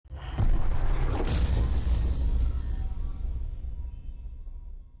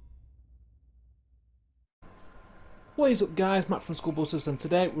What is up guys, Matt from Skullbusters, and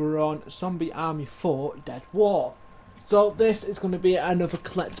today we're on Zombie Army 4 Dead War. So this is going to be another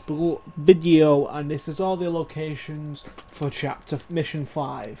collectible video, and this is all the locations for mission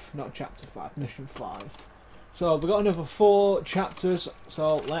 5, not chapter 5, mission 5. So we've got another 4 chapters,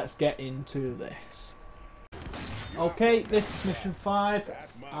 so let's get into this. Okay, this is mission 5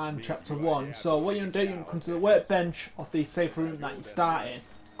 and chapter 1. So what you're going to do, you're going to come to the workbench of the safe room that you started,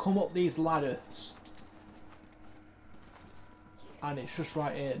 come up these ladders. And it's just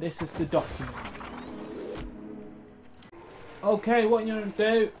right here. This is the document. Okay, what you're going to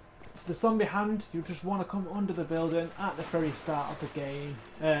do, for the zombie hand, you just want to come under the building at the very start of the game,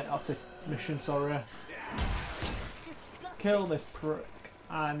 of the mission, sorry. Kill this prick,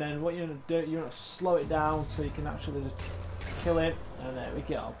 and then what you're going to do, you're going to slow it down so you can actually just kill it, and there we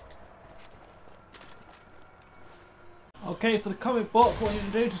go. Okay, for the comic book, what you're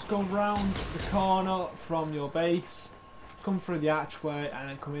going to do, just go round the corner from your base. Come through the archway and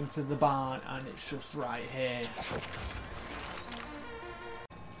then come into the barn, and it's just right here.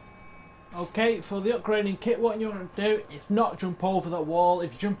 Okay, for the upgrading kit, what you're going to do is not jump over that wall.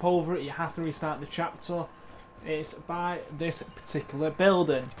 If you jump over it, you have to restart the chapter. It's by this particular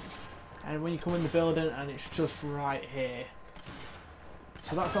building, and when you come in the building, and it's just right here.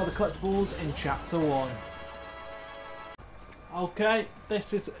 So that's all the collectibles in chapter 1. Okay,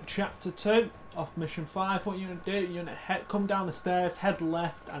 this is chapter 2 of mission 5. What you're going to do, you're going to come down the stairs, head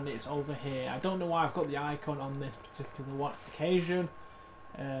left, and it's over here. I don't know why I've got the icon on this particular one occasion.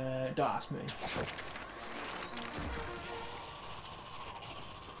 Don't ask me.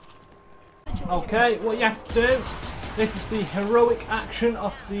 Okay, what you have to do, this is the heroic action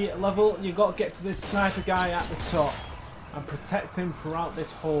of the level. You've got to get to this sniper guy at the top and protect him throughout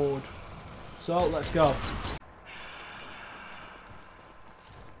this horde. So let's go.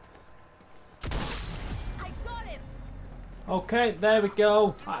 Okay, there we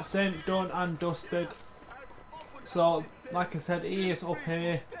go. That's him, done and dusted. So, like I said, he is up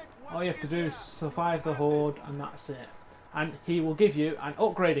here. All you have to do is survive the horde, and that's it. And he will give you an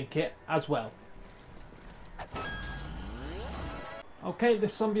upgrading kit as well. Okay, the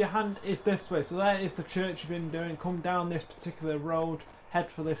zombie hand is this way. So there is the church you've been doing. Come down this particular road,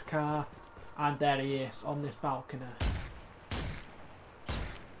 head for this car, and there he is on this balcony.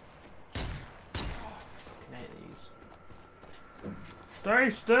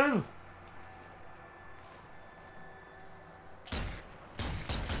 Stay still!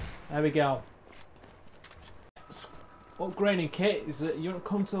 There we go. Upgrading kit is that you're going to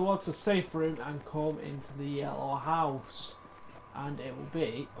come towards the safe room and come into the yellow house. And it will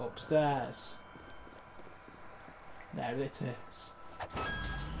be upstairs. There it is.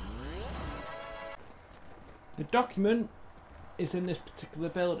 The document is in this particular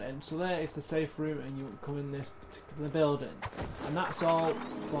building, so there is the safe room, and you come in this particular building, and that's all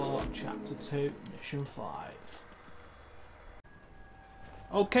for chapter 2 mission 5.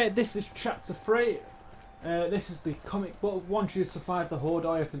 Okay, this is chapter 3. This is the comic book. Once you survive the horde,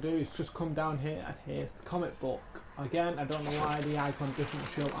 all you have to do is just come down here, and here's the comic book. Again, I don't know why the icon doesn't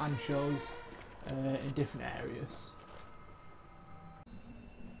show and shows in different areas.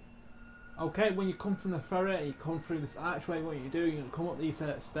 Okay, when you come from the ferry, you come through this archway. What you do, you're going to come up these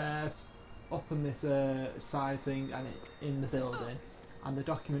stairs, up on this side thing, and in the building. And the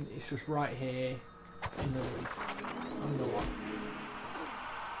document is just right here in the roof, on the wall.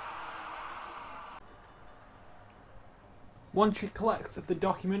 Once you collect the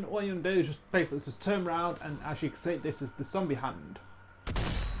document, what you're going to do is just basically just turn around, and as you can see, this is the zombie hand.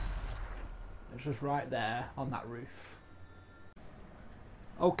 It's just right there on that roof.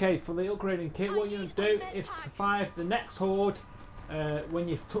 Okay, for the upgrading kit, what you're going to do is survive the next horde when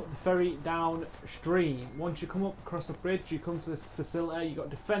you've took the ferry downstream. Once you come up across the bridge, you come to this facility, you've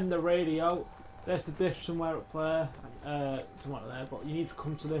got to defend the radio. There's the dish somewhere up there, somewhere there, but you need to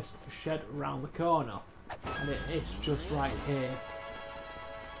come to this shed around the corner. And it is just right here.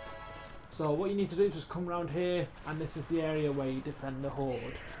 So what you need to do is just come around here, and this is the area where you defend the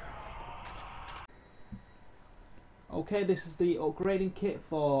horde. Okay, this is the upgrading kit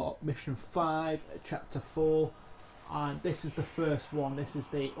for mission 5, chapter 4, and this is the first one. This is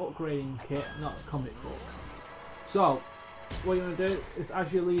the upgrading kit, not the comic book. So, what you're going to do is,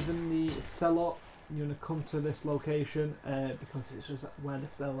 as you're leaving the cellar, you're going to come to this location, because it's just where the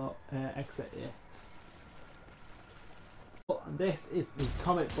cellar exit is. And this is the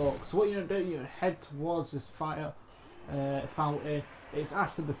comic book. So what you're going to do, you're going to head towards this fire fountain. It's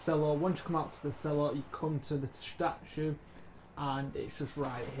after the cellar. Once you come out to the cellar, you come to the statue, and it's just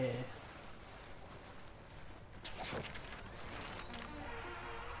right here.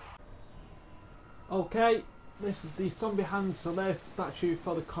 Okay, this is the zombie hand. So there's the statue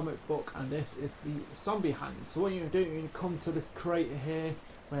for the comic book, and this is the zombie hand. So what you're going to do, you're going to come to this crate here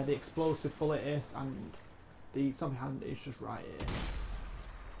where the explosive bullet is, and the zombie hand is just right here.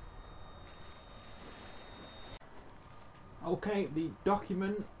 Okay, the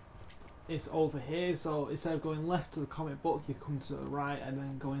document is over here, so instead of going left to the comic book, you come to the right and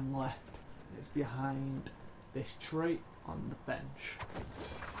then going left. It's behind this tray on the bench.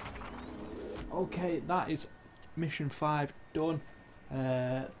 Okay, that is mission 5 done.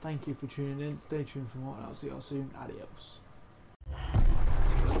 Thank you for tuning in. Stay tuned for more, and I'll see you all soon. Adios.